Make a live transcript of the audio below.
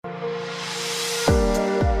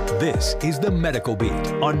This is The Medical Beat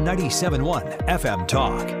on 97.1 FM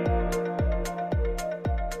Talk.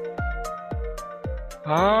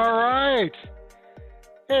 All right.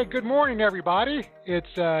 Hey, good morning, everybody. It's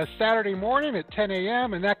Saturday morning at 10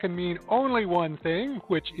 a.m., and that can mean only one thing,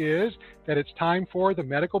 which is that it's time for The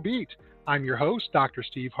Medical Beat. I'm your host, Dr.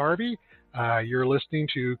 Steve Harvey. You're listening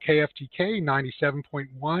to KFTK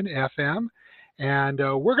 97.1 FM. And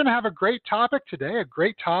we're going to have a great topic today, a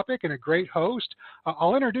great topic and a great host.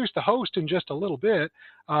 I'll introduce the host in just a little bit.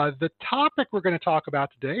 The topic we're going to talk about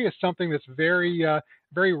today is something that's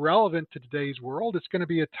very relevant to today's world. It's going to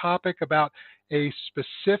be a topic about a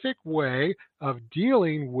specific way of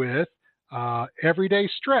dealing with everyday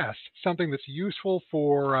stress, something that's useful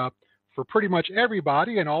for pretty much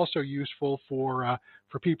everybody, and also useful for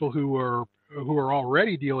people who are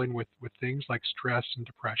already dealing with things like stress and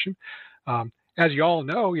depression. As you all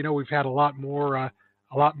know, we've had a lot more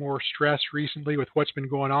stress recently with what's been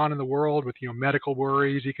going on in the world, with medical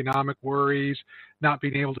worries, economic worries, not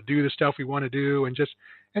being able to do the stuff we want to do, and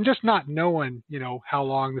just not knowing how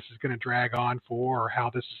long this is going to drag on for, or how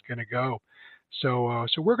this is going to go. So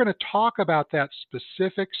we're going to talk about that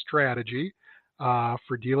specific strategy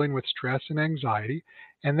for dealing with stress and anxiety,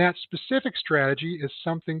 and that specific strategy is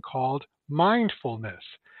something called mindfulness.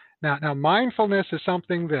 Now, mindfulness is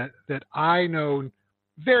something that I know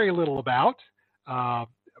very little about,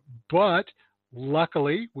 but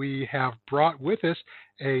luckily we have brought with us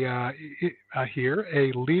a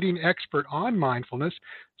leading expert on mindfulness.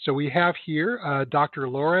 So we have here Dr.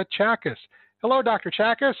 Laura Chackes. Hello, Dr.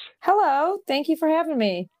 Chackes. Hello. Thank you for having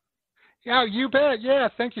me. Yeah, you bet. Yeah,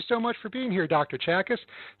 thank you so much for being here, Dr. Chackes.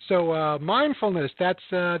 So mindfulness, that's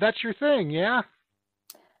your thing, yeah?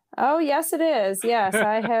 Oh, yes, it is. Yes,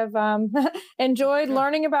 I have enjoyed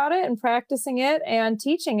learning about it and practicing it and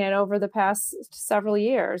teaching it over the past several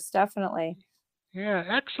years, definitely. Yeah,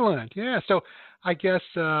 excellent. Yeah, so I guess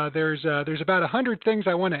there's about 100 things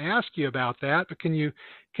I want to ask you about that, but can you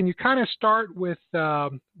kind of start with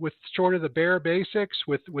sort of the bare basics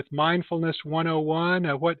with mindfulness 101?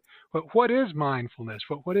 What is mindfulness?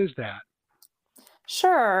 What is that?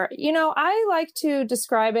 Sure. I like to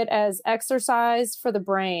describe it as exercise for the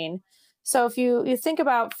brain. So if you think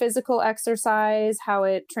about physical exercise, how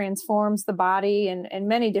it transforms the body in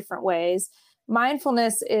many different ways,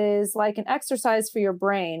 mindfulness is like an exercise for your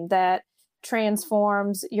brain that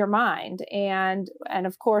transforms your mind. And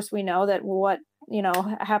of course, we know that what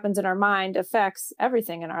happens in our mind affects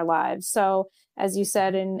everything in our lives. So as you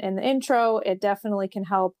said in the intro, it definitely can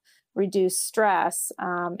help reduce stress,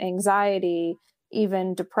 anxiety,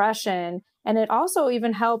 even depression. And it also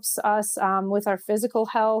even helps us with our physical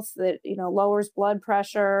health, that, lowers blood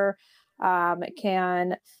pressure. It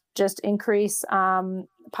can just increase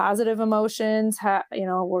positive emotions,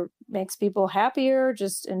 makes people happier,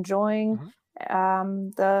 just enjoying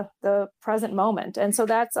the present moment. And so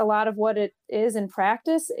that's a lot of what it is in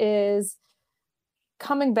practice, is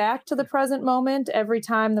coming back to the present moment every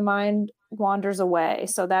time the mind wanders away.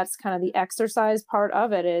 So that's kind of the exercise part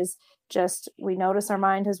of it, is just we notice our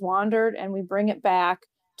mind has wandered and we bring it back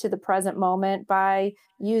to the present moment by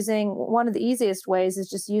using one of the easiest ways is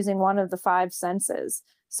just using one of the five senses.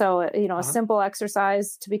 So, a simple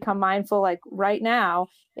exercise to become mindful, like right now,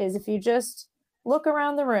 is if you just look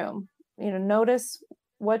around the room, notice,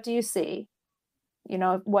 what do you see?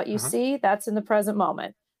 What you see, that's in the present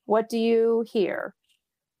moment. What do you hear?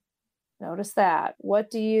 Notice that.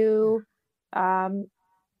 What do you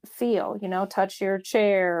feel? Touch your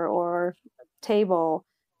chair or table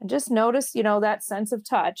and just notice, that sense of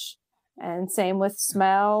touch. And same with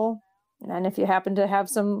smell. And if you happen to have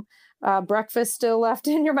some breakfast still left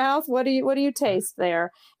in your mouth, what do you taste there?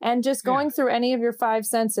 And just going through any of your five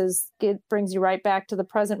senses, it brings you right back to the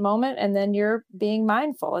present moment, and then you're being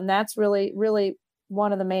mindful. And that's really, really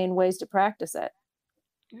one of the main ways to practice it.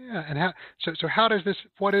 Yeah, and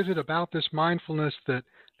what is it about this mindfulness that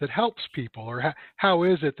helps people, or how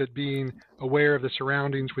is it that being aware of the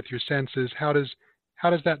surroundings with your senses, how does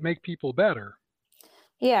that make people better?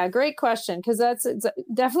 Yeah, great question, because that's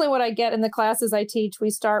definitely what I get in the classes I teach. We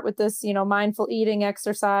start with this, mindful eating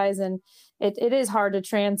exercise, and it is hard to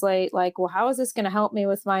translate, like, well, how is this going to help me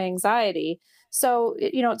with my anxiety? So,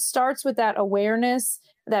 it starts with that awareness,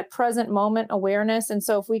 that present moment awareness. And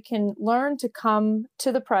so if we can learn to come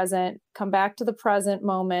to the present, come back to the present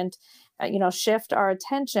moment, shift our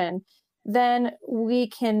attention, then we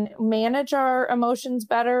can manage our emotions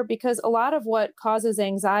better, because a lot of what causes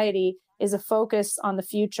anxiety is a focus on the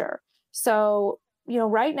future. So,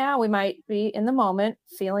 right now we might be in the moment,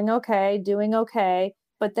 feeling okay, doing okay,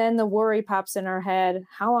 but then the worry pops in our head.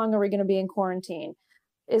 How long are we going to be in quarantine?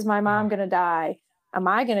 Is my mom going to die? am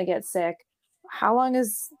I going to get sick? How long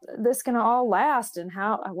is this going to all last? And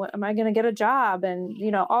am I going to get a job? And,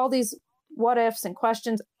 all these what ifs and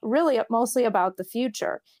questions, really mostly about the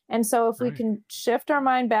future. And so if we Right. can shift our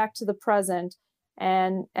mind back to the present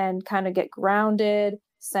and kind of get grounded,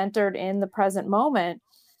 centered in the present moment,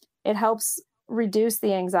 it helps reduce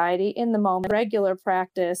the anxiety in the moment. Regular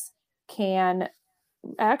practice can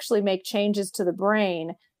actually make changes to the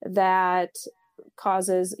brain that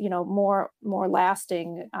causes, more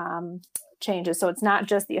lasting changes. So it's not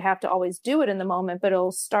just that you have to always do it in the moment, but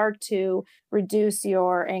it'll start to reduce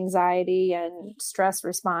your anxiety and stress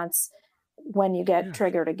response when you get Yeah.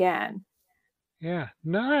 triggered again. Yeah.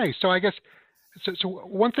 Nice. So I guess so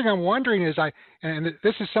one thing I'm wondering is and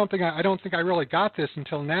this is something I don't think I really got this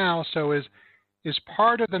until now. So is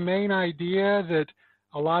part of the main idea that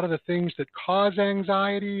a lot of the things that cause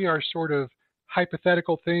anxiety are sort of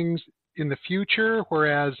hypothetical things in the future,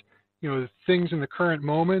 whereas things in the current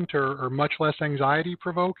moment are much less anxiety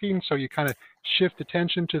provoking. So you kind of shift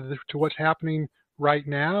attention to what's happening right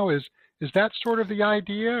now. Is that sort of the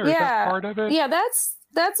idea, or is that part of it? Yeah, that's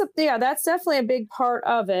definitely a big part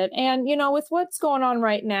of it. And with what's going on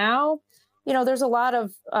right now, there's a lot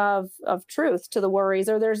of truth to the worries,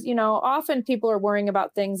 or there's often people are worrying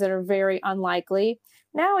about things that are very unlikely.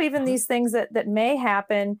 Now, even Uh-huh. these things that may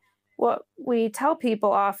happen, what we tell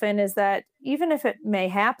people often is that even if it may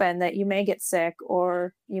happen that you may get sick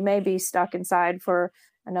or you may be stuck inside for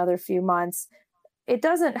another few months, it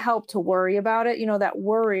doesn't help to worry about it. That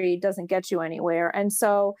worry doesn't get you anywhere. And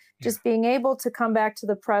so Yeah. just being able to come back to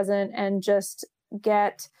the present and just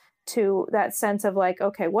get to that sense of like,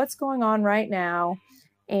 okay, what's going on right now?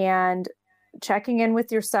 And checking in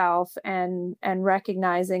with yourself and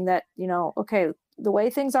recognizing that, okay, the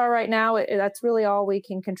way things are right now, that's really all we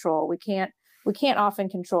can control. We can't often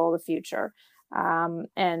control the future.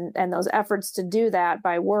 And those efforts to do that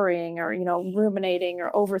by worrying or ruminating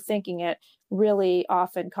or overthinking it really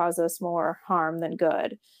often cause us more harm than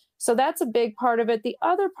good. So that's a big part of it. The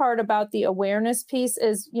other part about the awareness piece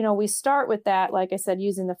is, we start with that, like I said,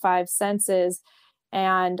 using the five senses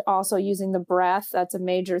and also using the breath. That's a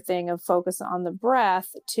major thing of focus on the breath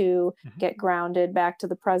to Mhm. get grounded back to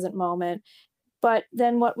the present moment. But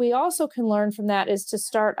then what we also can learn from that is to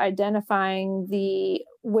start identifying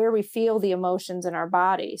where we feel the emotions in our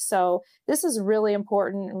body. So this is really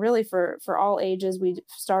important, really for all ages. We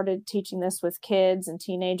started teaching this with kids and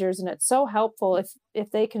teenagers, and it's so helpful if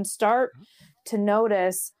they can start to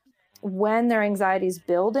notice when their anxiety is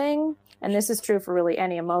building. And this is true for really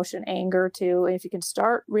any emotion, anger too. If you can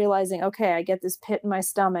start realizing, okay, I get this pit in my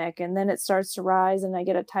stomach, and then it starts to rise and I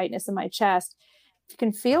get a tightness in my chest. If you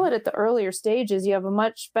can feel it at the earlier stages, you have a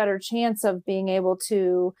much better chance of being able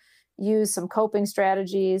to use some coping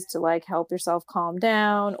strategies to like help yourself calm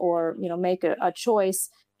down, or make a choice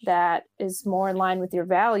that is more in line with your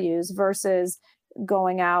values versus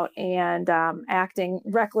going out and acting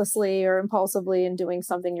recklessly or impulsively and doing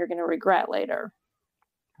something you're going to regret later.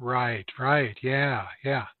 Right. Right. Yeah.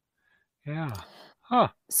 Yeah. Yeah. Huh.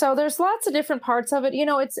 So there's lots of different parts of it.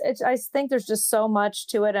 It's I think there's just so much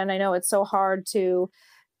to it, and I know it's so hard to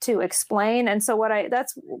explain. And so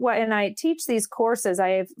that's what, and I teach these courses, I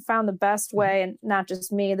have found the best Mhm. way, and not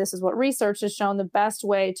just me, this is what research has shown, the best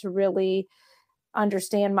way to really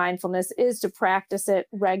understand mindfulness is to practice it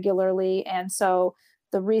regularly. And so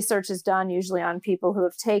the research is done usually on people who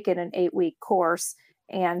have taken an 8-week course.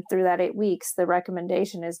 And through that 8 weeks, the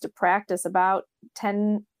recommendation is to practice about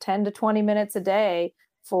 10 to 20 minutes a day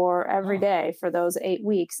for every Oh. day for those 8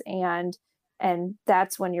 weeks. And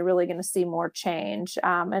that's when you're really going to see more change.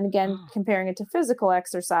 And again, Oh. comparing it to physical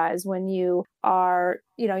exercise, when you are,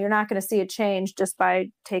 you're not going to see a change just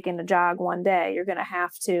by taking a jog one day. You're going to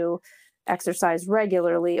have to exercise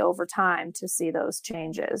regularly over time to see those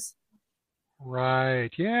changes.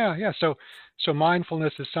 Right. Yeah. Yeah. So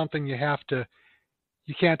mindfulness is something you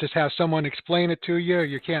can't just have someone explain it to you.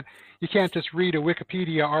 You can't just read a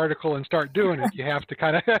Wikipedia article and start doing it. You have to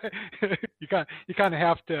kind of you kind of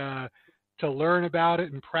have to learn about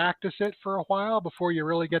it and practice it for a while before you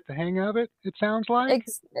really get the hang of it. It sounds like.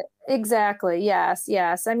 Ex- exactly. Yes.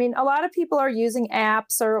 Yes. I mean, a lot of people are using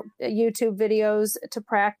apps or YouTube videos to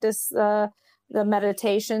practice the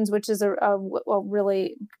meditations, which is a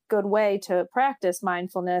really good way to practice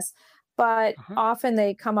mindfulness. But Uh-huh. often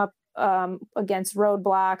they come up against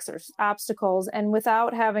roadblocks or obstacles, and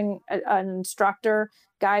without having an instructor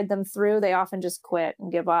guide them through, they often just quit and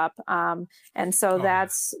give up. And so Oh yeah.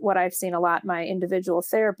 that's what I've seen a lot in my individual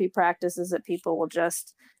therapy practices, that people will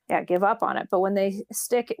just give up on it. But when they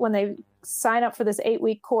sign up for this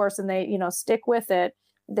 8-week course and they stick with it,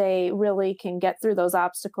 they really can get through those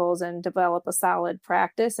obstacles and develop a solid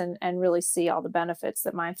practice and really see all the benefits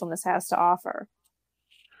that mindfulness has to offer.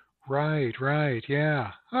 Right, right,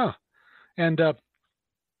 yeah. Huh. And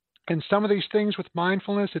some of these things with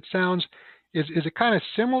mindfulness, it sounds, is it kind of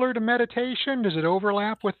similar to meditation? Does it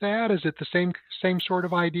overlap with that? Is it the same sort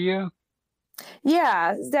of idea?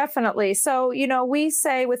 Yeah, definitely. So, we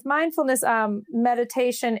say with mindfulness,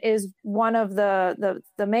 meditation is one of the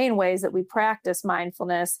main ways that we practice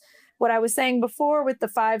mindfulness. What I was saying before with the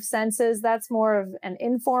five senses, that's more of an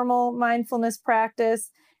informal mindfulness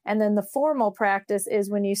practice. And then the formal practice is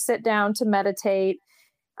when you sit down to meditate.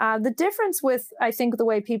 The difference with, I think, the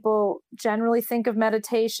way people generally think of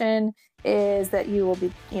meditation is that you will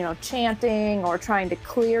be, chanting or trying to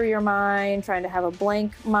clear your mind, trying to have a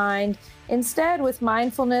blank mind. Instead, with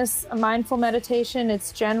mindfulness, a mindful meditation,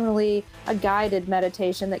 it's generally a guided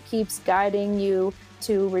meditation that keeps guiding you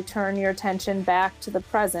to return your attention back to the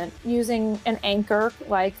present using an anchor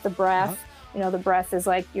like the breath. The breath is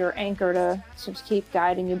like your anchor to keep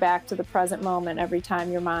guiding you back to the present moment every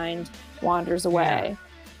time your mind wanders away. Yeah.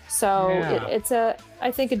 So Yeah. it's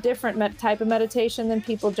I think, a different type of meditation than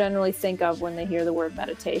people generally think of when they hear the word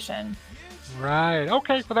meditation. Right.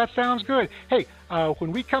 Okay. Well, that sounds good. Hey,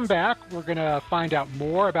 when we come back, we're going to find out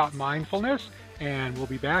more about mindfulness, and we'll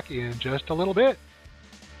be back in just a little bit.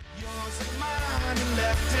 Yours and mine, and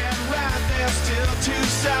left and right, there's still two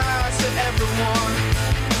sides to everyone.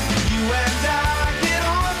 You and I get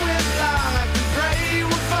on with life and pray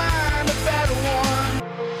we'll find a better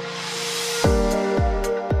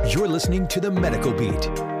one. You're listening to The Medical Beat.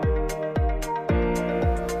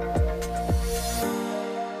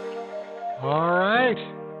 All right.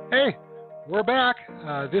 Hey, we're back.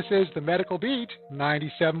 This is The Medical Beat,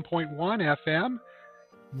 97.1 FM.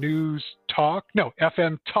 News Talk. No,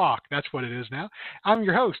 FM Talk. That's what it is now. I'm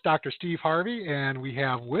your host, Dr. Steve Harvey, and we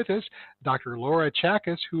have with us Dr. Laura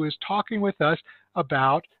Chackes, who is talking with us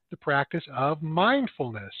about the practice of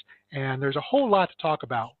mindfulness. And there's a whole lot to talk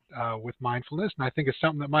about with mindfulness, and I think it's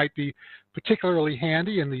something that might be particularly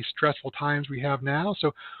handy in these stressful times we have now.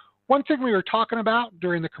 So one thing we were talking about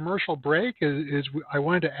during the commercial break is I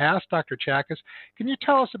wanted to ask Dr. Chackes, can you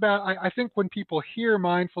tell us about, I think when people hear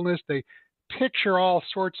mindfulness, they picture all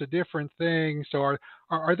sorts of different things. So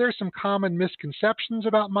are there some common misconceptions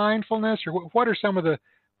about mindfulness, or what are some of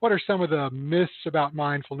the myths about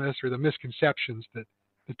mindfulness or the misconceptions that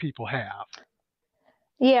people have?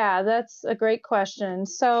 Yeah, that's a great question.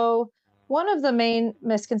 So, one of the main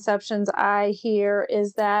misconceptions I hear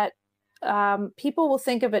is that people will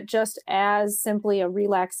think of it just as simply a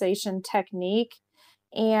relaxation technique.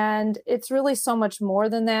 And it's really so much more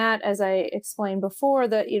than that. As I explained before,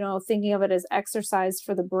 that, thinking of it as exercise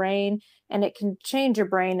for the brain, and it can change your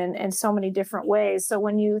brain in so many different ways. So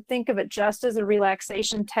when you think of it just as a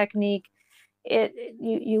relaxation technique,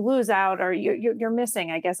 you lose out, or you're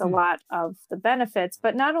missing, I guess, a lot of the benefits.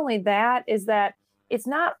 But not only that, is that it's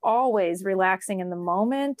not always relaxing in the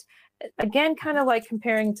moment. Again, kind of like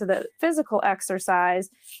comparing to the physical exercise,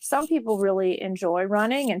 some people really enjoy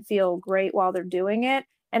running and feel great while they're doing it.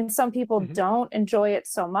 And some people don't enjoy it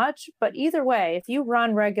so much. But either way, if you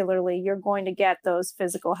run regularly, you're going to get those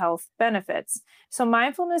physical health benefits. So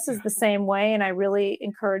mindfulness is the same way. And I really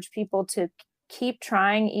encourage people to keep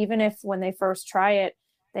trying, even if when they first try it,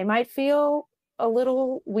 they might feel a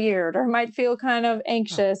little weird or might feel kind of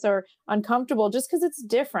anxious or uncomfortable just because it's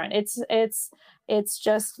different. It's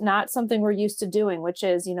just not something we're used to doing, which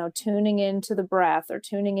is, tuning into the breath or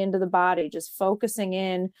tuning into the body, just focusing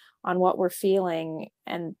in on what we're feeling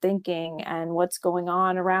and thinking and what's going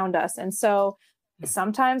on around us. And so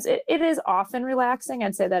sometimes it is often relaxing.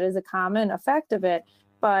 I'd say that is a common effect of it,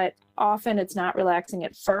 but often it's not relaxing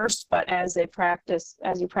at first. But as you practice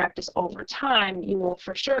over time, you will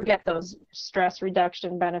for sure get those stress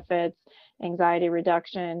reduction benefits, anxiety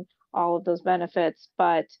reduction, all of those benefits.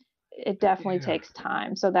 But it definitely takes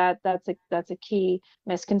time. So that's a key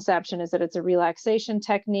misconception, is that it's a relaxation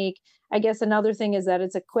technique. I guess another thing is that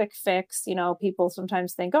it's a quick fix. People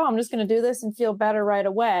sometimes think, oh, I'm just going to do this and feel better right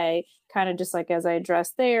away. Kind of just like as I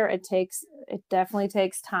addressed there, it definitely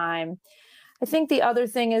takes time. I think the other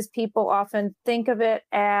thing is people often think of it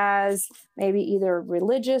as maybe either a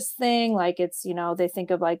religious thing, like it's, they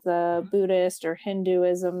think of like the Buddhist or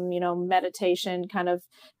Hinduism, meditation kind of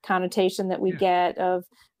connotation that we get of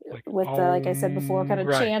like I said before, kind of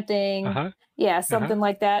chanting. Something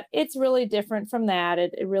like that. It's really different from that.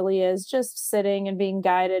 It really is just sitting and being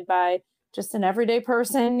guided by just an everyday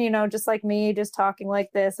person, just like me, just talking like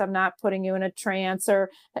this. I'm not putting you in a trance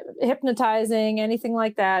or hypnotizing, anything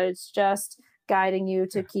like that. It's just guiding you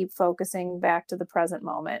to keep focusing back to the present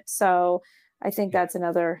moment. So I think that's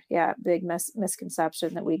another, big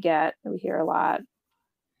misconception that we hear a lot.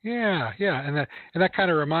 Yeah, yeah, and that kind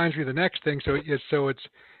of reminds me of the next thing. It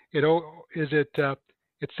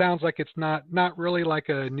sounds like it's not really like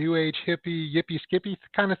a new age hippie yippee skippy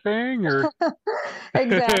kind of thing, or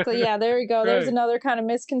Exactly. Yeah, there you go. There's right? another kind of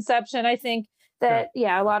misconception. I think Yeah,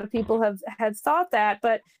 that, a lot of people have had thought that,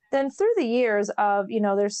 but then through the years of,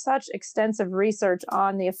 there's such extensive research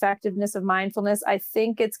on the effectiveness of mindfulness. I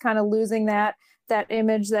think it's kind of losing that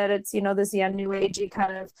image that it's, this new agey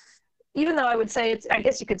kind of, even though I would say I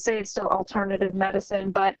guess you could say it's still alternative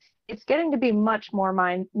medicine, but it's getting to be much more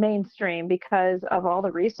mainstream because of all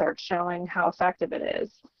the research showing how effective it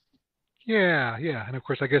is. yeah, yeah. And of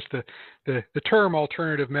course, I guess the term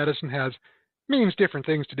alternative medicine means different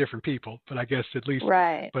things to different people, but I guess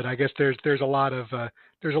Right. there's a lot of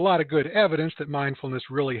good evidence that mindfulness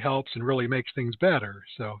really helps and really makes things better.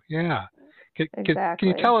 So yeah, can you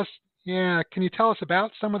Exactly. tell us? Yeah, can you tell us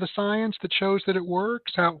about some of the science that shows that it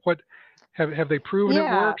works? What have they proven it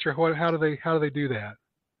Yeah. works, or how do they do that?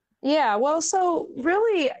 Yeah, well, so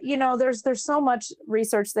really, there's so much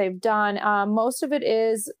research they've done. Most of it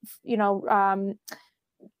is,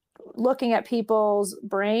 looking at people's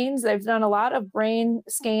brains. They've done a lot of brain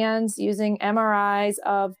scans using MRIs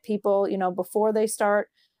of people, before they start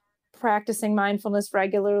practicing mindfulness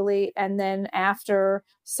regularly, and then after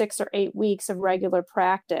 6 or 8 weeks of regular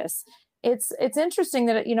practice. It's interesting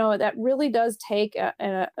that that really does take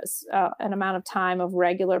an amount of time of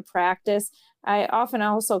regular practice. I often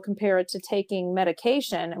also compare it to taking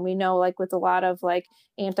medication, and we know, like with a lot of like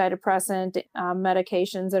antidepressant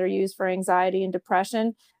medications that are used for anxiety and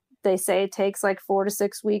depression, they say it takes like 4 to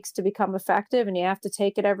 6 weeks to become effective, and you have to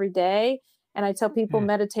take it every day. And I tell people Yeah,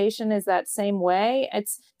 meditation is that same way.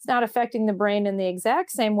 It's not affecting the brain in the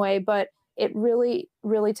exact same way, but it really,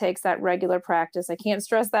 really takes that regular practice. I can't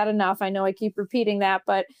stress that enough. I know I keep repeating that,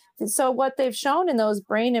 but so what they've shown in those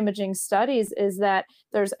brain imaging studies is that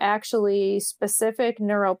there's actually specific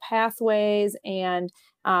neural pathways and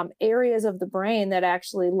areas of the brain that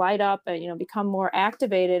actually light up and become more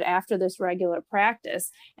activated after this regular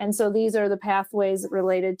practice. And so these are the pathways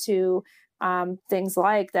related to things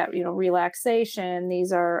like that, relaxation.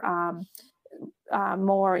 These are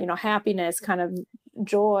more, happiness, kind of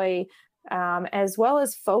joy, as well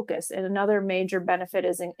as focus. And another major benefit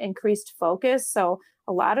is increased focus. So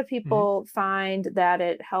a lot of hmm, people find that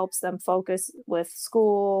it helps them focus with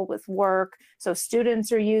school, with work. So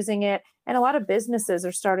students are using it, and a lot of businesses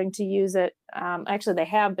are starting to use it. Actually, they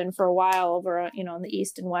have been for a while over, on the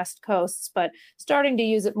East and West coasts, but starting to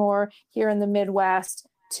use it more here in the Midwest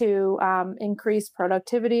to increase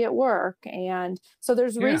productivity at work. And so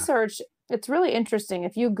there's yeah, research. It's really interesting.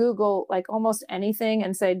 If you Google like almost anything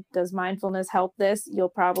and say, does mindfulness help this? You'll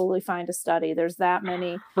probably find a study. There's that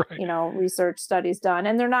many, right, research studies done,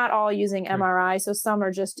 and they're not all using right, MRI. So some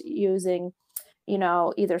are just using,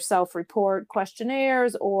 either self-report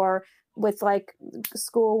questionnaires, or with like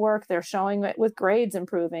schoolwork, they're showing it with grades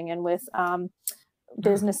improving, and with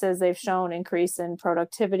yeah, businesses, they've shown increase in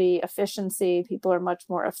productivity, efficiency. People are much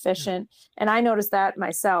more yeah, efficient. And I noticed that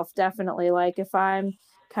myself, definitely. Like if I'm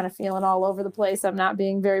kind of feeling all over the place, I'm not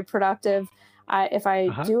being very productive. If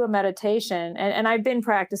I uh-huh, do a meditation, and I've been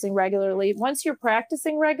practicing regularly, once you're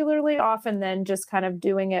practicing regularly, often then just kind of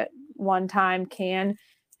doing it one time can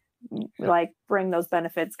yeah, like bring those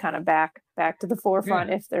benefits kind of back to the yeah, forefront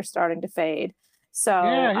if they're starting to fade. So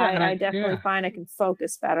yeah, yeah, and I definitely find I can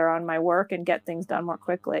focus better on my work and get things done more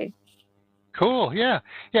quickly. cool, yeah,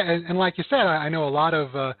 yeah, and like you said, I know a lot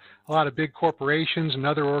of big corporations and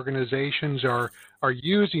other organizations are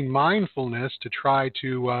using mindfulness to try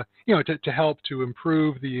to to help to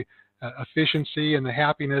improve the efficiency and the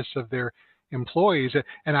happiness of their employees.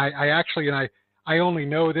 And I actually I only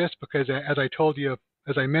know this because as I told you,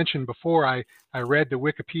 as I mentioned before, I read the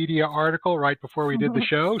Wikipedia article right before we did the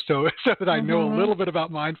show, so so that I know a Hmm. little bit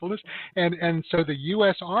about mindfulness. And so the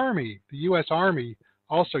U.S. Army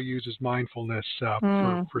also uses mindfulness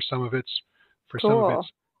Mm, for some of its cool.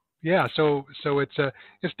 yeah. So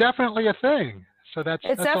it's definitely a thing. So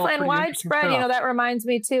It's that's all definitely and pretty interesting widespread. stuff. That reminds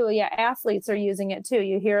me too. Yeah, athletes are using it too.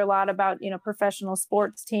 You hear a lot about, professional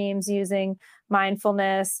sports teams using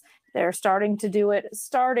mindfulness. They're starting to do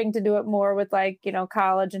it more with like,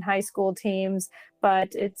 college and high school teams. But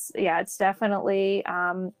it's definitely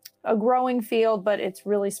a growing field, but it's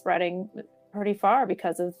really spreading pretty far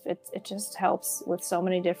because of it. It just helps with so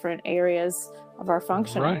many different areas of our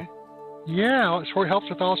functioning. Right. Yeah, it sort of helps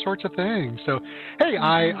with all sorts of things. So, hey,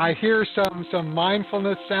 Hmm. I hear some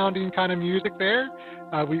mindfulness sounding kind of music there.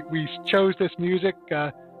 We chose this music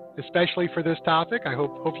especially for this topic. I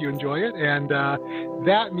hope you enjoy it. And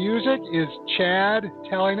that music is Chad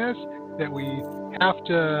telling us that we have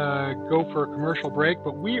to go for a commercial break,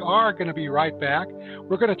 but we are going to be right back.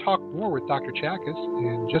 We're going to talk more with Dr. Chackes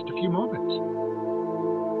in just a few moments.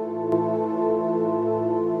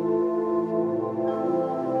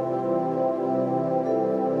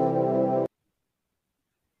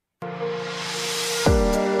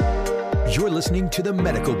 You're listening to The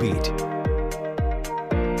Medical Beat.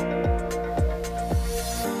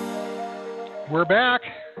 We're back.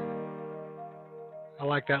 I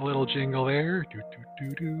like that little jingle there. Do, do,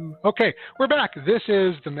 do, do. Okay, we're back. This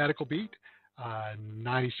is The Medical Beat,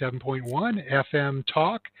 97.1 FM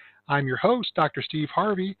Talk. I'm your host, Dr. Steve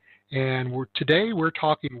Harvey, and today we're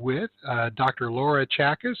talking with Dr. Laura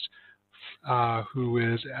Chackes, who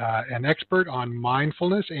is an expert on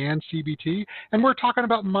mindfulness and CBT, and we're talking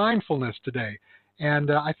about mindfulness today.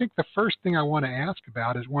 And I think the first thing I want to ask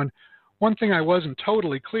about is one thing I wasn't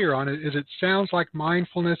totally clear on is it sounds like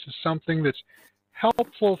mindfulness is something that's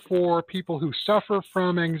helpful for people who suffer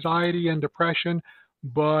from anxiety and depression,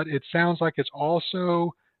 but it sounds like it's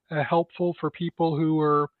also helpful for people who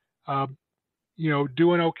are,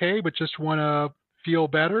 doing okay, but just want to feel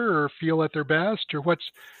better or feel at their best. Or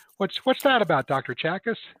what's that about, Dr.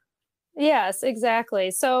 Chackes? Yes,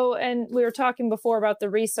 exactly. So, and we were talking before about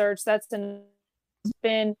the research that's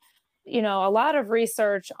been, a lot of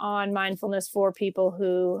research on mindfulness for people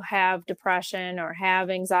who have depression or have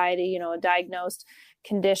anxiety, a diagnosed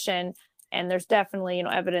condition. And there's definitely,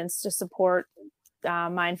 evidence to support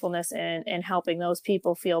mindfulness in helping those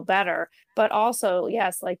people feel better. But also,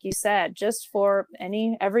 yes, like you said, just for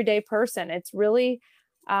any everyday person, it's really,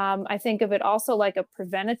 I think of it also like a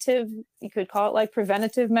preventative, you could call it like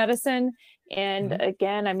preventative medicine. And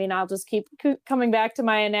again, I'll just keep coming back to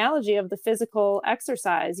my analogy of the physical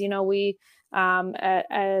exercise. We,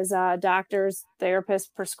 as doctors, therapists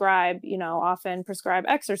prescribe, often prescribe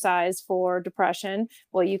exercise for depression.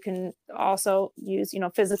 Well, you can also use,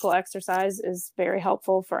 physical exercise is very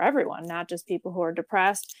helpful for everyone, not just people who are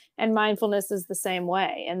depressed. And mindfulness is the same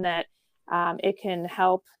way in that it can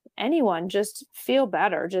help anyone just feel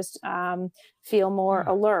better, just feel more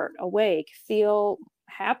alert, awake, feel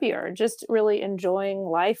happier, just really enjoying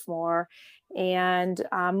life more and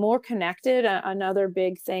more connected. Another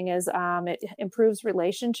big thing is it improves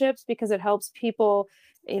relationships because it helps people,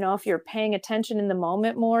 if you're paying attention in the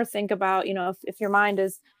moment more, think about, if your mind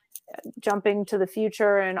is jumping to the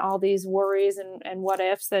future and all these worries and what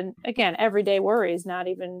ifs, then again, everyday worries, not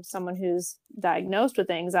even someone who's diagnosed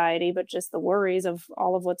with anxiety, but just the worries of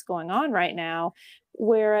all of what's going on right now.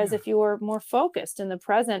 Whereas if you were more focused in the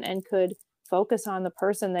present and could focus on the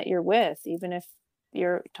person that you're with, even if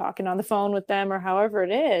you're talking on the phone with them or however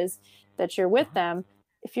it is that you're with them,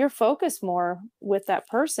 if you're focused more with that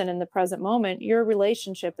person in the present moment, your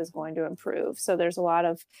relationship is going to improve. So there's a lot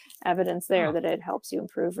of evidence there that it helps you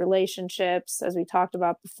improve relationships, as we talked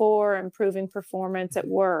about before, improving performance at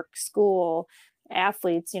work, school,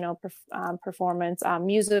 athletes, performance,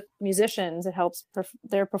 musicians, it helps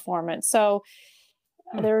their performance. So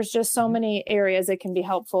there's just so many areas it can be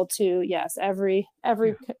helpful to, yes, every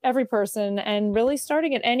person, and really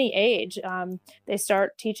starting at any age. They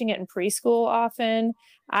start teaching it in preschool often.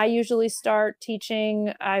 I usually start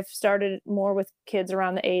teaching, I've started more with kids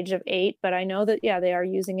around the age of 8, but I know that, they are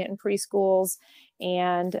using it in preschools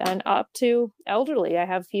and up to elderly. I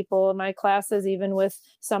have people in my classes, even with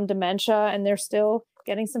some dementia, and they're still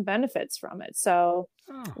getting some benefits from it. So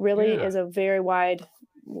really is a very wide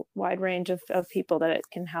range of people that it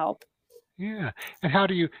can help. Yeah. And how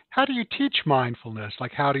do you teach mindfulness?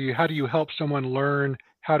 Like how do you help someone learn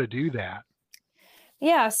how to do that?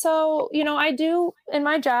 Yeah. So, I do, in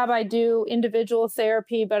my job, I do individual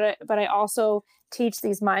therapy, but I also teach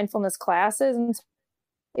these mindfulness classes and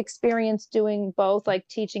experience doing both, like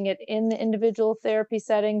teaching it in the individual therapy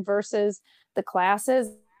setting versus the classes,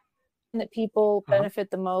 that people benefit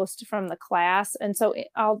the most from the class. And so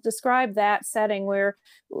I'll describe that setting where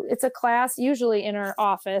it's a class usually in our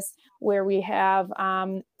office where we have,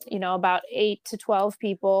 about 8 to 12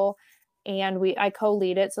 people, and I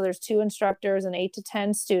co-lead it. So there's 2 instructors and 8 to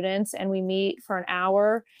 10 students, and we meet for an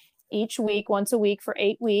hour each week, once a week for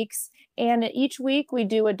 8 weeks. And each week we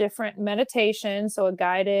do a different meditation, so a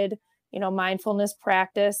guided, mindfulness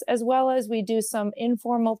practice, as well as we do some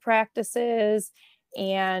informal practices.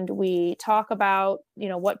 And we talk about,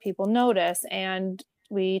 what people notice, and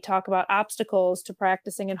we talk about obstacles to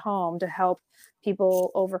practicing at home to help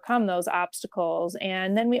people overcome those obstacles.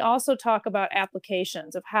 And then we also talk about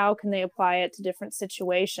applications of how can they apply it to different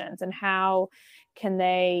situations, and how can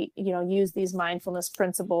they, use these mindfulness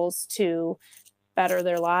principles to better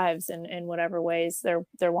their lives in whatever ways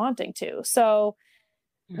they're wanting to. So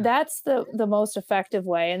that's the most effective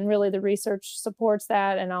way. And really the research supports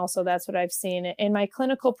that. And also that's what I've seen in my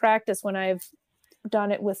clinical practice when I've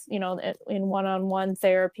done it with, in one-on-one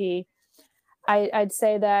therapy. I'd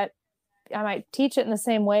say that I might teach it in the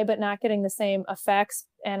same way, but not getting the same effects.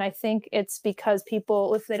 And I think it's because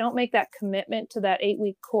people, if they don't make that commitment to that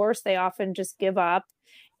 8-week course, they often just give up.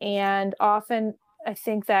 And often I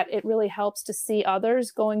think that it really helps to see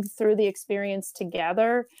others going through the experience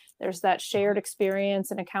together. There's that shared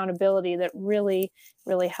experience and accountability that really,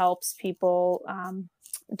 really helps people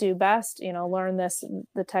do best, learn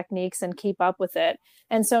the techniques and keep up with it.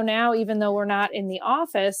 And so now, even though we're not in the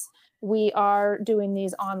office, we are doing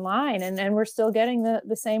these online and we're still getting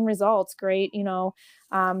the same results. Great,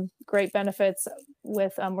 great benefits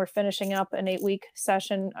with, we're finishing up an 8-week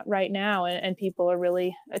session right now, and people are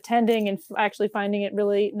really attending and actually finding it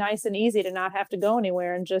really nice and easy to not have to go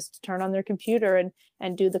anywhere and just turn on their computer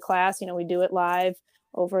and do the class. We do it live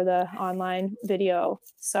over the online video.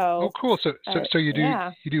 So cool. So you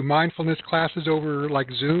do mindfulness classes over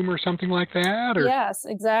like Zoom or something like that? Or? Yes,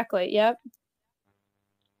 exactly. Yep.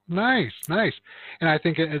 Nice. And I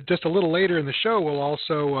think just a little later in the show, we'll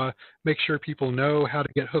also make sure people know how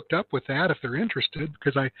to get hooked up with that if they're interested,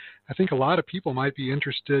 because I think a lot of people might be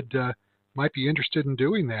interested in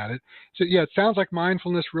doing that. It sounds like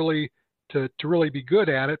mindfulness really, to really be good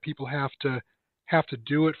at it, people have to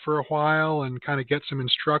do it for a while and kind of get some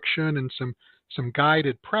instruction and some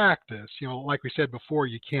guided practice. Like we said before,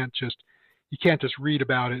 you can't just read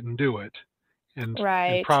about it and do it. And,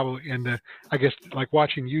 right. I guess like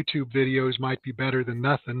watching YouTube videos might be better than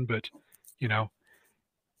nothing, but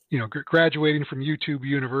graduating from YouTube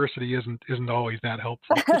University isn't always that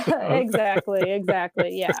helpful.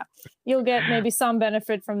 Exactly. Yeah. You'll get maybe some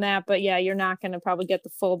benefit from that, but you're not going to probably get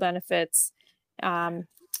the full benefits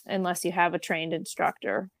unless you have a trained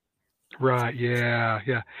instructor. Right.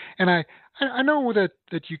 Yeah. And I know that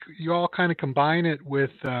you all kind of combine it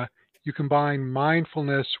with, you combine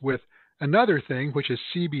mindfulness with another thing, which is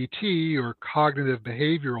CBT, or cognitive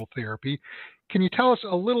behavioral therapy. Can you tell us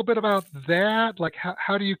a little bit about that? Like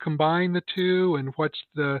how do you combine the two, and what's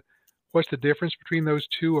the difference between those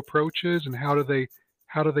two approaches, and how do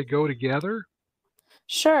they go together?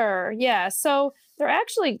 Sure. Yeah. So they're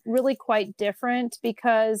actually really quite different,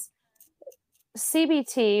 because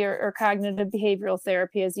CBT or cognitive behavioral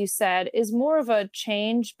therapy, as you said, is more of a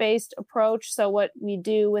change-based approach. So what we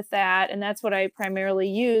do with that, and that's what I primarily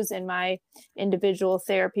use in my individual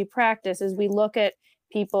therapy practice, is we look at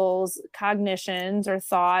people's cognitions or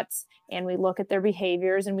thoughts, and we look at their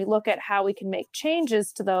behaviors, and we look at how we can make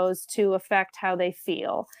changes to those to affect how they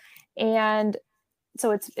feel. And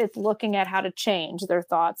so it's looking at how to change their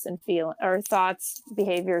thoughts and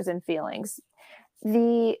behaviors and feelings.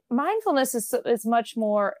 The mindfulness is much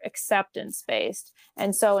more acceptance based.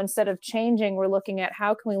 And so instead of changing, we're looking at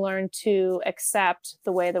how can we learn to accept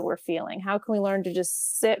the way that we're feeling? How can we learn to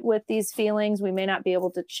just sit with these feelings? We may not be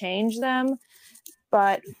able to change them,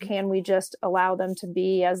 but can we just allow them to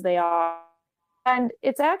be as they are? And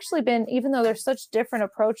it's actually been, even though there's such different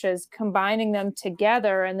approaches, combining them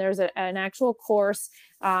together. And there's an actual course,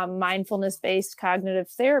 mindfulness-based cognitive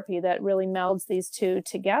therapy, that really melds these two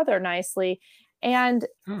together nicely. And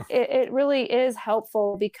it really is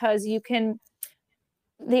helpful, because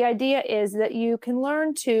the idea is that you can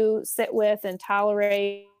learn to sit with and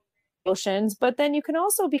tolerate emotions, but then you can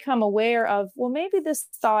also become aware of, well, maybe this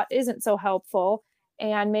thought isn't so helpful,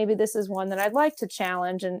 and maybe this is one that I'd like to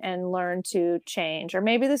challenge and learn to change. Or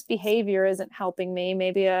maybe this behavior isn't helping me.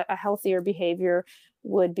 Maybe a healthier behavior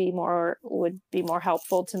would be more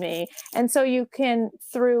helpful to me. And so you can,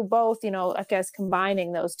 through both, I guess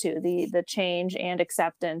combining those two, the change and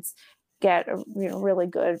acceptance, get really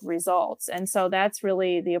good results. And so that's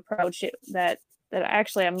really the approach that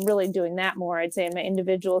actually I'm really doing that more, I'd say, in my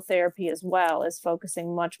individual therapy as well, is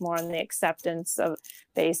focusing much more on the acceptance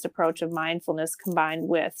based approach of mindfulness combined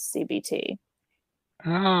with CBT.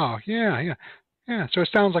 Oh, yeah. So it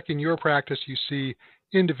sounds like in your practice you see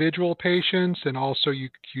individual patients, and also you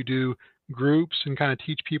do groups and kind of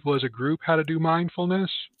teach people as a group how to do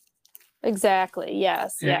mindfulness. Exactly.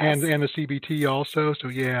 Yes. And the CBT also. So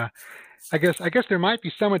yeah, I guess there might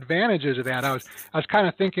be some advantages of that. I was kind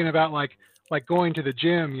of thinking about like going to the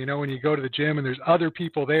gym. When you go to the gym and there's other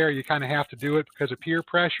people there, you kind of have to do it because of peer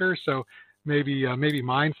pressure. So maybe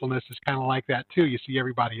mindfulness is kind of like that too. You see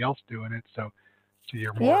everybody else doing it, so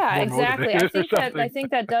you're more exactly. motivated. I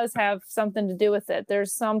think that does have something to do with it.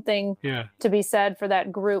 There's something to be said for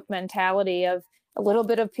that group mentality of a little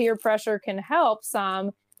bit of peer pressure can help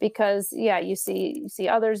some, because you see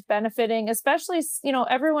others benefiting, especially,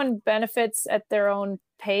 everyone benefits at their own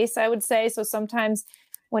pace, I would say. So sometimes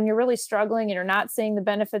when you're really struggling and you're not seeing the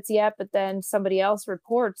benefits yet, but then somebody else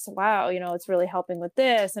reports, wow, it's really helping with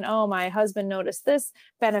this. And oh, my husband noticed this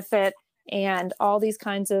benefit and all these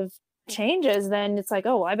kinds of changes. Then it's like,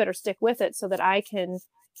 oh, I better stick with it so that I can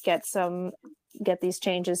get these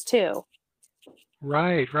changes too.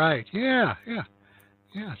 Right. Yeah.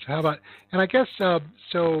 So how about, and I guess, so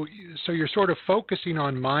you're sort of focusing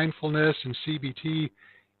on mindfulness and CBT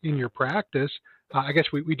in your practice. I guess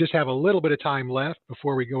we just have a little bit of time left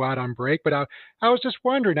before we go out on break, but I was just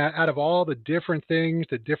wondering, out of all the different things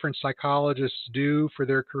that different psychologists do for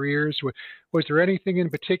their careers, was there anything in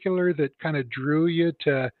particular that kind of drew you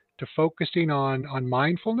to focusing on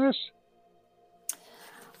mindfulness?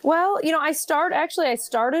 Well, I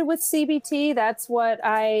started with CBT. That's what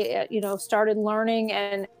I, started learning,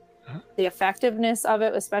 and the effectiveness of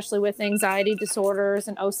it, especially with anxiety disorders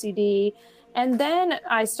and OCD. And then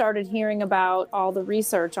I started hearing about all the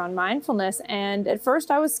research on mindfulness. And at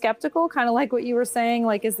first I was skeptical, kind of like what you were saying,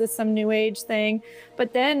 like, is this some new age thing?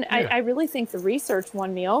 But then I really think the research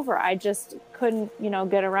won me over. I just couldn't,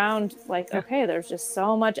 get around okay, there's just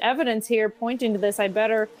so much evidence here pointing to this. I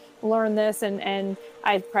better learn this. And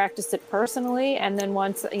I practiced it personally. And then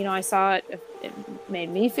once, I saw it made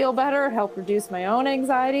me feel better, helped reduce my own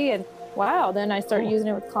anxiety. And wow, then I started using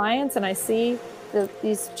it with clients and I see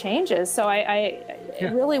these changes. So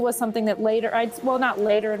it really was something that later, not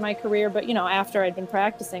later in my career, but, after I'd been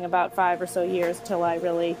practicing about 5 or so years till I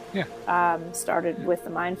really started with the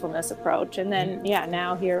mindfulness approach. And then,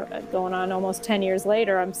 now here going on almost 10 years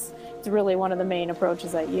later, it's really one of the main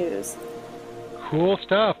approaches I use. Cool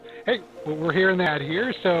stuff. Hey, well, we're hearing that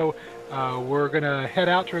here. So we're going to head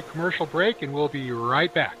out to a commercial break and we'll be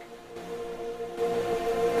right back.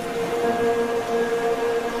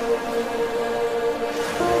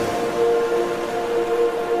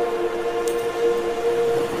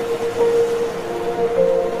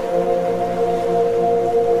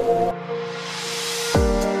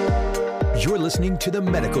 You're listening to The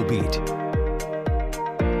Medical Beat.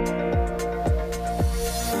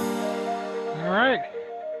 All right.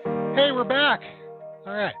 Hey, we're back.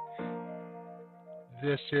 All right.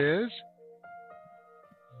 This is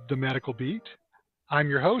The Medical Beat. I'm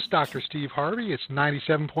your host, Dr. Steve Harvey. It's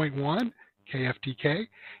 97.1 KFTK.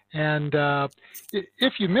 And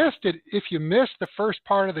if you missed the first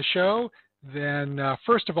part of the show, then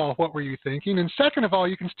first of all, what were you thinking? And second of all,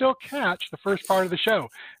 you can still catch the first part of the show.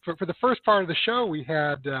 For the first part of the show, we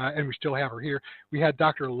had, and we still have her here, we had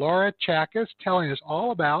Dr. Laura Chackes telling us all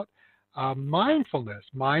about mindfulness.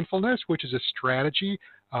 Mindfulness, which is a strategy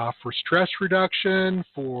for stress reduction,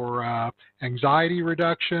 for anxiety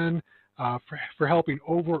reduction, for helping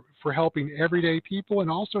everyday people, and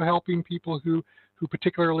also helping people who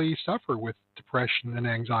particularly suffer with depression and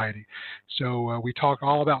anxiety. So we talk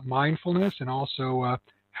all about mindfulness and also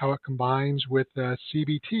how it combines with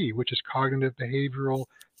CBT, which is cognitive behavioral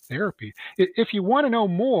therapy. If you want to know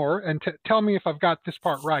more, and tell me if I've got this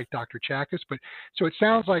part right, Dr. Chackes, but so it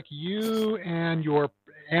sounds like you and your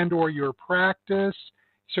practice,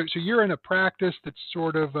 so you're in a practice that's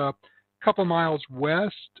sort of a couple miles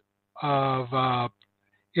west of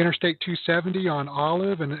Interstate 270 on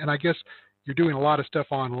Olive, and I guess you're doing a lot of stuff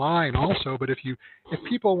online also, but if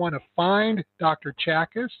people want to find Dr.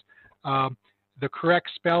 Chackes, the correct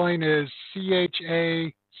spelling is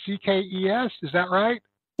Chackes, is that right?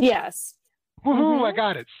 Yes. Woohoo, I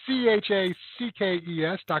got it. Chackes,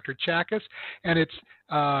 Dr. Chackes, and it's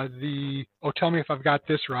tell me if I've got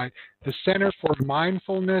this right, the Center for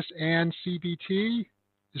Mindfulness and CBT.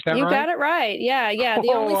 Is that right? You got it right. Yeah.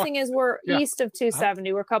 The only thing is we're east of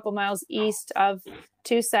 270. We're a couple miles east of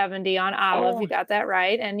 270 on Olive. You got that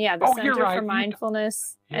right. And the Center for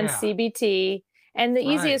Mindfulness and CBT. And the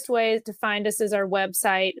easiest way to find us is our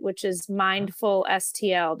website, which is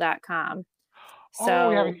mindfulstl.com. So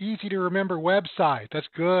we have an easy to remember website. That's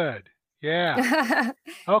good. Yeah.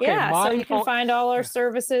 Okay. So you can find all our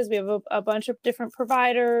services. We have a bunch of different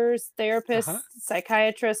providers, therapists,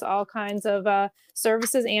 psychiatrists, all kinds of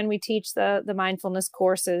services. And we teach the mindfulness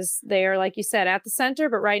courses there, like you said, at the center.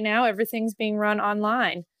 But right now, everything's being run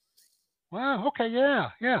online. Wow. Okay. Yeah.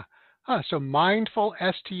 So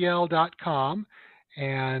mindfulstl.com.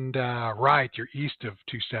 And you're east of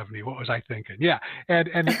 270. What was I thinking? Yeah, and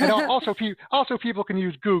also people can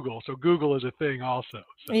use Google, so Google is a thing also.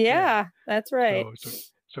 So, that's right.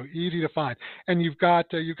 So easy to find. And you've got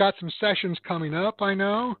some sessions coming up, I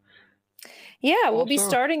know. Yeah, we'll be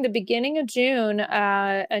starting the beginning of June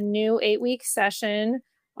a new 8-week session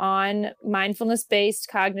on mindfulness-based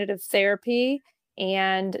cognitive therapy.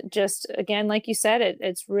 And just, again, like you said,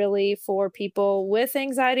 it's really for people with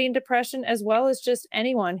anxiety and depression, as well as just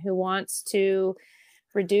anyone who wants to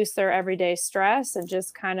reduce their everyday stress and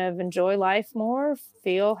just kind of enjoy life more,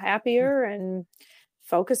 feel happier, and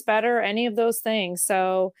focus better, any of those things.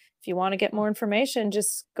 So if you want to get more information,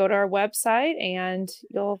 just go to our website and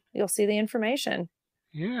you'll see the information.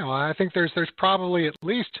 Yeah, well, I think there's probably at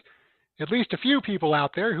least a few people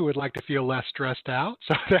out there who would like to feel less stressed out.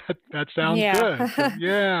 So that sounds good. So,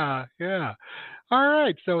 yeah. All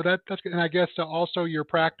right. So that's good. And I guess also your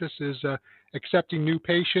practice is accepting new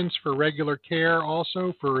patients for regular care,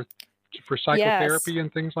 also for psychotherapy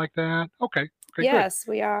and things like that. Okay. Yes,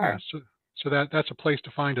 good. we are. Yeah, so that's a place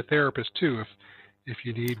to find a therapist too, if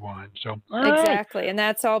you need one. So exactly, and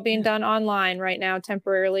that's all being done online right now,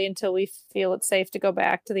 temporarily, until we feel it's safe to go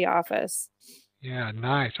back to the office. Yeah,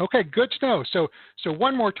 nice. Okay, good to know. So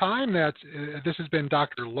one more time, this has been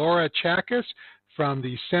Dr. Laura Chackes from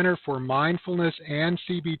the Center for Mindfulness and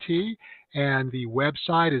CBT, and the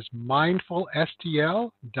website is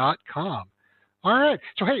mindfulstl.com. All right.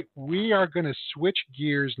 So hey, we are going to switch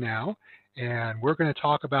gears now, and we're going to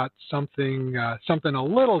talk about something a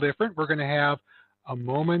little different. We're going to have a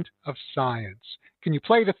moment of science. Can you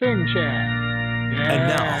play the thing, Chad? Yeah. And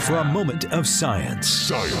now for a moment of science.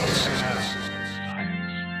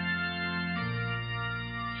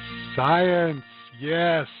 Science.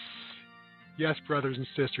 Yes. Yes, brothers and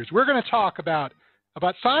sisters. We're going to talk about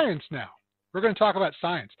science now. We're going to talk about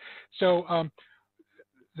science. So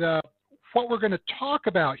what we're going to talk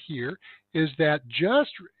about here is that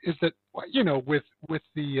with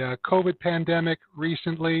the COVID pandemic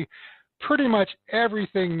recently, pretty much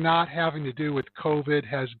everything not having to do with COVID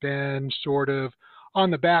has been sort of on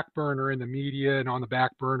the back burner in the media and on the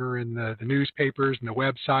back burner in the newspapers and the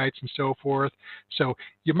websites and so forth. So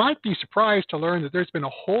you might be surprised to learn that there's been a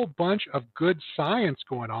whole bunch of good science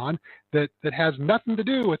going on that has nothing to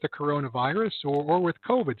do with the coronavirus or with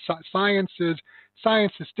COVID. Science is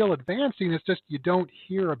still advancing. It's just you don't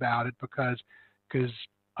hear about it because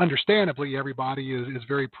understandably everybody is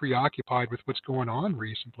very preoccupied with what's going on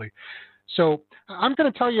recently. So I'm going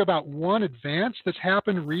to tell you about one advance that's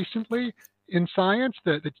happened recently in science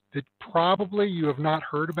that probably you have not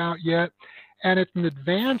heard about yet, and it's an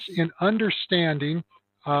advance in understanding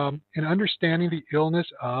the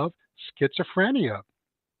illness of schizophrenia.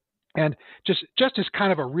 And just as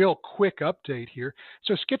kind of a real quick update here,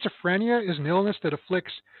 so schizophrenia is an illness that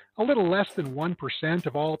afflicts a little less than 1%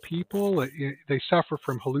 of all people. They suffer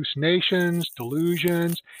from hallucinations,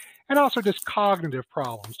 delusions, and also just cognitive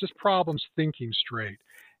problems, just problems thinking straight.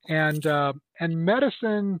 And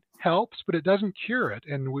medicine helps, but it doesn't cure it.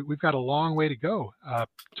 And we've got a long way to go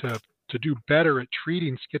to do better at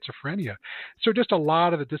treating schizophrenia. So just a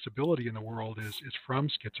lot of the disability in the world is from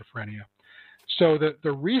schizophrenia. So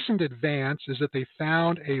the recent advance is that they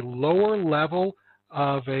found a lower level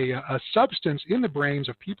of a substance in the brains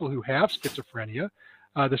of people who have schizophrenia.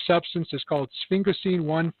 The substance is called sphingosine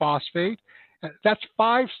 1-phosphate. That's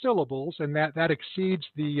 5 syllables, and that exceeds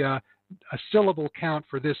the syllable count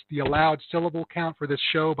for this, the allowed syllable count for this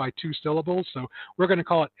show by 2 syllables. So we're going to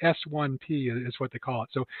call it S1P is what they call it.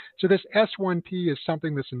 So this S1P is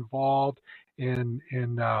something that's involved in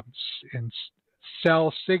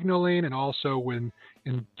cell signaling and also in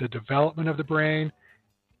the development of the brain.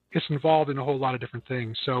 It's involved in a whole lot of different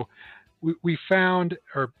things. So we found,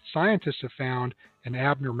 or scientists have found, an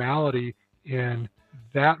abnormality in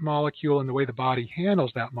that molecule and the way the body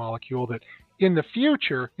handles that molecule that in the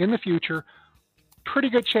future, pretty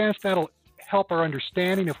good chance that'll help our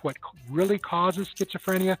understanding of what really causes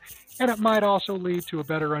schizophrenia, and it might also lead to a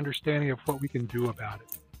better understanding of what we can do about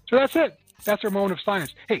it. So that's it. That's our moment of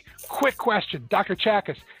science. Hey, quick question, Dr.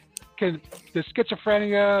 Chackes, does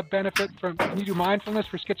schizophrenia benefit from, can you do mindfulness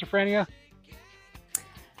for schizophrenia?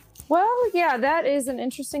 Well, yeah, that is an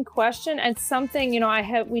interesting question, and something,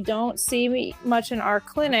 we don't see much in our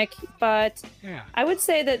clinic, but yeah. I would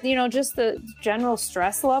say that, just the general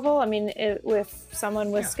stress level. I mean, if someone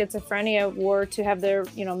with schizophrenia were to have their,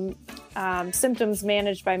 symptoms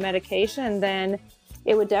managed by medication, then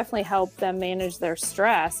it would definitely help them manage their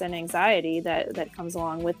stress and anxiety that comes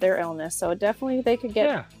along with their illness. So definitely they could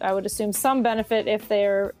get, I would assume, some benefit if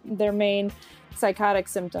their main psychotic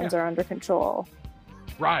symptoms are under control.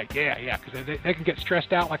 Right, yeah, because they can get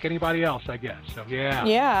stressed out like anybody else, I guess. So,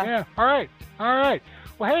 yeah. All right.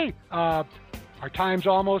 Well, hey, our time's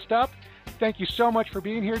almost up. Thank you so much for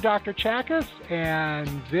being here, Dr. Chackes. And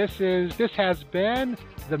this has been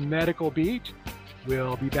The Medical Beat.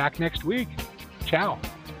 We'll be back next week. Ciao.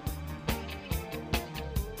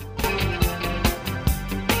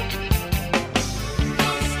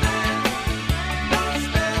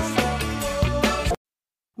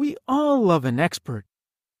 all love an expert.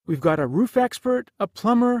 We've got a roof expert, a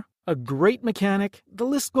plumber, a great mechanic, the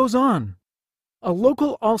list goes on. A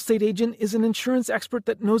local Allstate agent is an insurance expert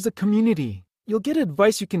that knows the community. You'll get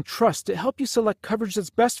advice you can trust to help you select coverage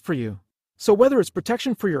that's best for you. So whether it's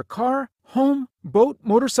protection for your car, home, boat,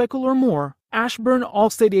 motorcycle, or more, Ashburn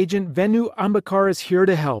Allstate agent Venu Ambakar is here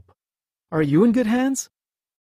to help. Are you in good hands?